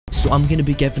So I'm going to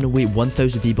be giving away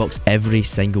 1000 V-Bucks every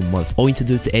single month. All you need to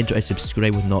do to enter is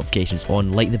subscribe with notifications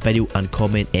on, like the video and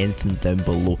comment anything down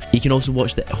below. You can also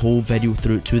watch the whole video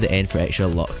through to the end for extra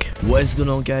luck. What is going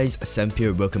on, guys? Simp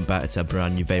here, welcome back to a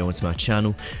brand new video onto my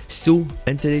channel. So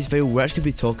in today's video we're actually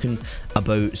going to be talking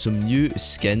about some new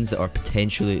skins that are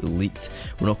potentially leaked.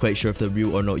 We're not quite sure if they're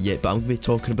real or not yet, but I'm going to be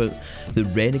talking about the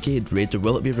Renegade Raider.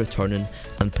 Will it be returning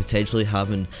and potentially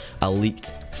having a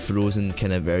leaked frozen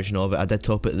kind of version of it? I did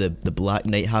talk about the Black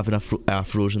Knight having a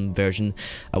frozen version.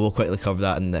 I will quickly cover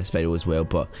that in this video as well,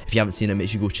 but if you haven't seen it, make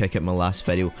sure you go check out my last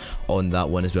video on that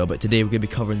one as well. But today we're going to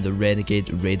be covering the Renegade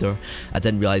Raider. I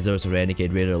didn't realise there was a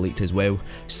Renegade Raider leaked as well,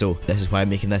 so this is why I'm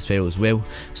making this video as well.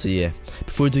 So yeah,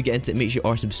 before we do get into it, make sure you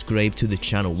are subscribed to the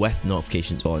channel with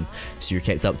notifications on, so you're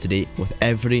kept up to date with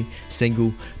every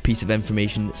single piece of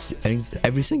information,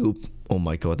 every single... Oh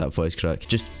my god, that voice crack.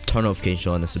 Just turn notifications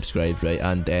on and subscribe, right?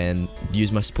 And then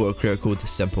use my supporter creator code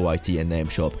SimpleYT in the M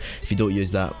shop. If you don't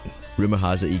use that, rumour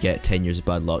has it you get 10 years of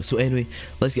bad luck. So anyway,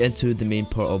 let's get into the main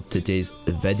part of today's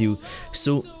video.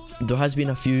 So there has been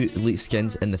a few leaked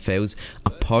skins in the files.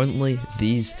 Apparently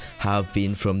these have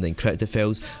been from the encrypted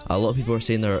files. A lot of people are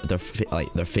saying they're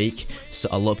fake. So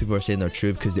a lot of people are saying they're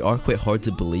true because they are quite hard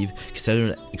to believe,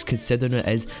 considering it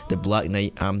is the Black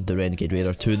Knight and the Renegade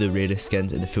Raider, two of the rarest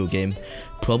skins in the full game.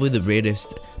 Probably the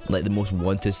rarest, like the most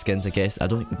wanted skins, I guess. I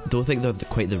don't think they're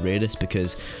quite the rarest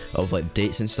because of like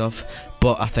dates and stuff,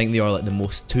 but I think they are like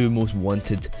the two most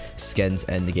wanted skins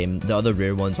in the game. The other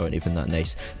rare ones aren't even that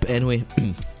nice. But anyway,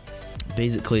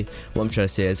 basically what I'm trying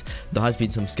to say is there has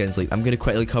been some skins leaked. I'm going to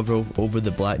quickly cover over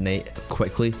the Black Knight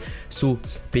quickly. So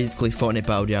basically Fortnite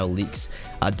Battle Royale leaks.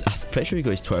 I'm pretty sure he got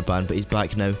his Twitter banned, but he's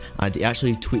back now, and he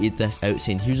actually tweeted this out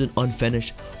saying here's an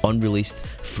unfinished, unreleased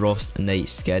Frost Knight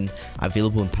skin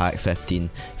available in pack 15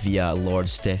 via Lord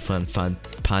Stefan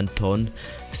Panton.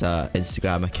 It's an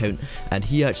Instagram account, and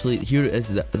he actually, here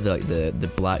is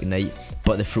the Black Knight,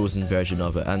 but the frozen version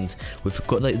of it. And we've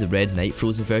got like the Red Knight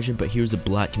frozen version, but here's the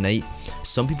Black Knight.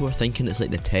 Some people are thinking it's like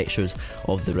the textures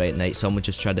of the Red Knight. Someone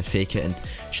just tried to fake it and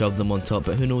shove them on top,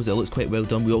 but who knows, it looks quite well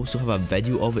done. We also have a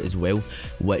video of it as well,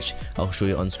 which I'll show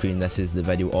you on screen. This is the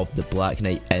video of the Black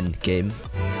Knight in game.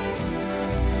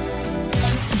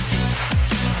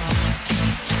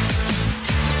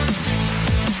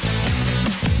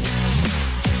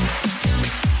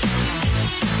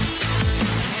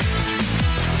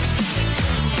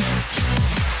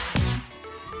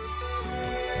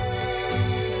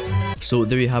 So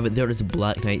there you have it, there is a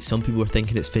Black Knight. Some people are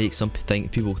thinking it's fake, some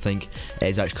people think it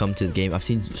has actually come to the game. I've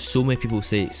seen so many people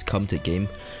say it's come to the game,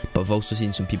 but I've also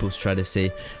seen some people try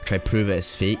to prove it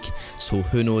as fake. So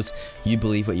who knows, you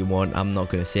believe what you want. I'm not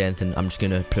going to say anything, I'm just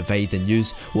going to provide the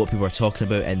news, what people are talking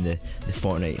about in the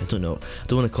Fortnite, I don't know, I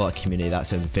don't want to call it community, that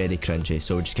sounds very cringy,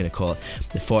 so we're just going to call it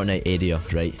the Fortnite area,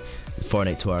 right? The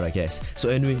Fortnite tour, I guess. So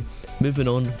anyway, moving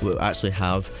on, we'll actually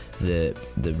have the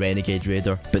Renegade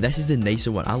Raider, but this is the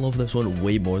nicer one. I love this one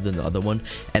way more than the other one,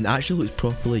 and actually looks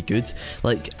properly good.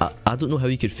 Like I don't know how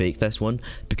you could fake this one,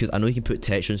 because I know you can put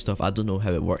texture and stuff. I don't know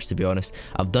how it works, to be honest.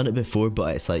 I've done it before,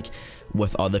 but it's like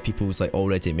with other people's like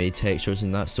already made textures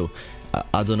and that, so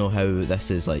I don't know how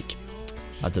this is, like,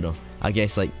 I don't know, I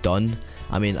guess like done.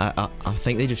 I mean, I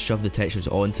think they just shoved the textures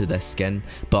onto this skin,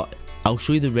 but I'll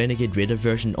show you the Renegade Raider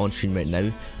version on screen right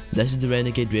now. This is the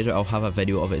Renegade Raider. I'll have a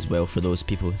video of it as well for those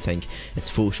people who think it's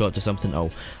full shot or something. I'll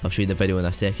show you the video in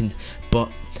a second.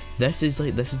 But this is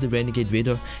the Renegade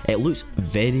Raider. It looks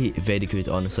very, very good,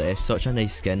 honestly. It's such a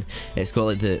nice skin. It's got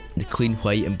like the clean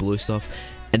white and blue stuff,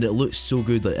 and it looks so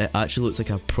good. Like, it actually looks like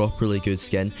a properly good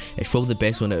skin. It's probably the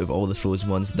best one out of all the frozen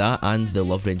ones. That and the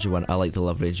Love Ranger one. I like the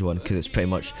Love Ranger one because it's pretty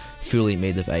much fully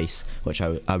made of ice, which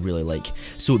I really like.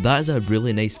 So that is a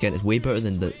really nice skin. It's way better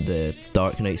than the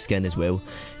Dark Knight skin as well.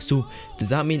 So does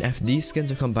that mean if these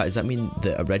skins are coming back, does that mean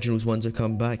the originals ones are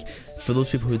coming back? For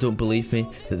those people who don't believe me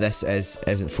that this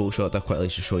isn't full shot, I'll quickly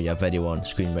just show you a video on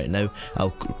screen right now.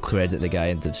 I'll credit the guy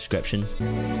in the description.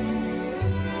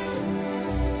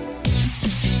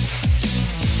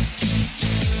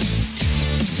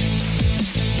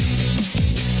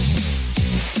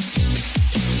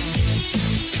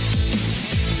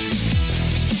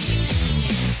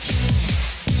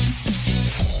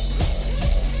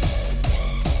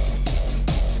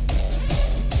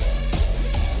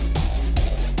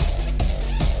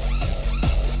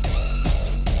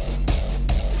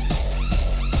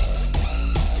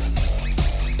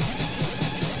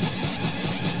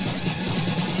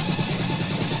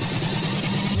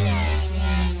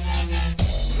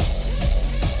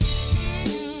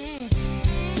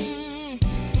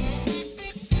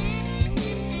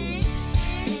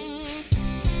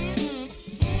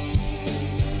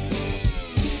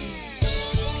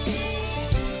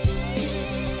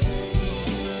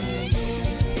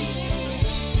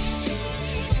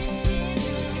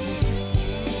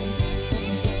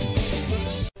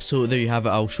 so there you have it.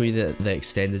 I'll show you the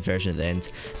extended version at the end.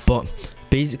 But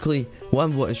basically, what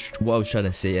I was trying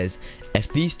to say is, if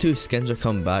these two skins are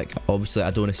coming back, obviously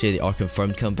I don't want to say they are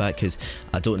confirmed come back, because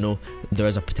I don't know. There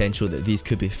is a potential that these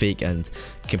could be fake and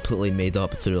completely made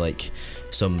up through like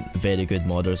some very good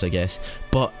modders, I guess.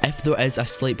 But if there is a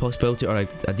slight possibility or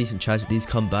a decent chance that these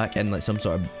come back in like some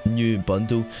sort of new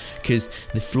bundle, because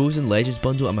the Frozen Legends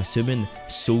bundle, I'm assuming,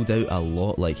 sold out a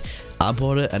lot. Like, I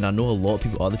bought it, and I know a lot of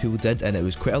people, other people did, and it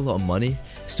was quite a lot of money.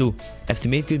 So if they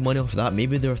made good money off of that,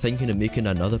 maybe they were thinking of making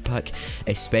another pack,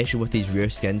 especially with these rare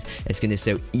skins. It's going to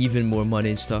sell even more money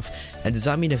and stuff. And does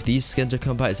that mean if these skins are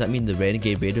coming back, does that mean the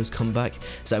Renegade Raiders come back?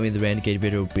 Does that mean the Renegade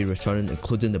Raider will be returning,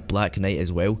 including the Black Knight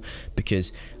as well?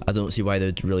 Because I don't see why they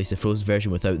would release the Frozen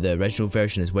version without the original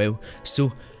version as well.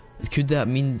 So could that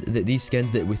mean that these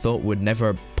skins that we thought would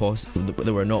never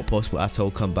that were not possible at all,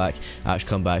 actually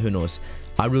come back? Who knows?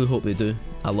 I really hope they do.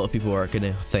 A lot of people are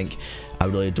gonna think I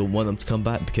really don't want them to come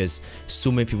back, because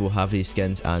so many people have these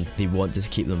skins and they want to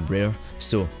keep them rare.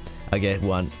 So again,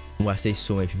 when I say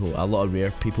so many people, a lot of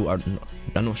rare people are,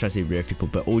 I'm not trying to say rare people,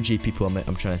 but OG people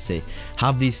I'm trying to say,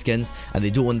 have these skins and they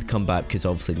don't want to come back, because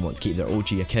obviously they want to keep their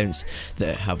OG accounts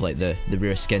that have like the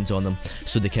rare skins on them,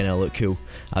 so they kind of look cool.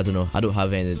 I don't know, I don't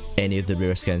have any of the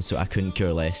rare skins, so I couldn't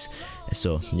care less.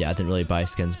 So yeah, I didn't really buy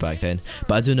skins back then,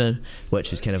 but I do now,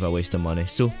 which is kind of a waste of money.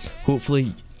 So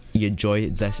hopefully you enjoy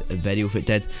this video. If it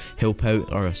did help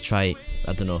out or try,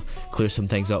 I don't know, clear some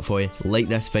things up for you, like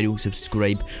this video,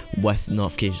 subscribe with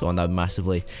notifications on, that would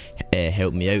massively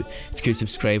help me out. If you could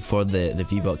subscribe for the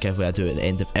V-Buck giveaway I do at the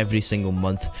end of every single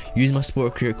month, use my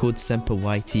supporter creator code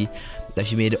SimpleYT. If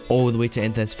you made it all the way to the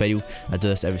end of this video, I do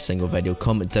this every single video.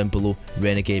 Comment down below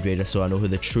Renegade Raider so I know who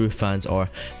the true fans are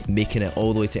making it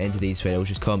all the way to the end of these videos.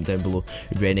 Just comment down below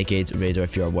Renegade Raider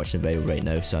if you are watching the video right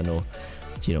now, so I know,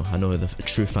 you know, I know who the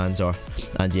true fans are.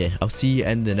 And yeah, I'll see you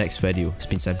in the next video. It's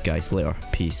been Simp, guys. Later.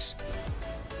 Peace.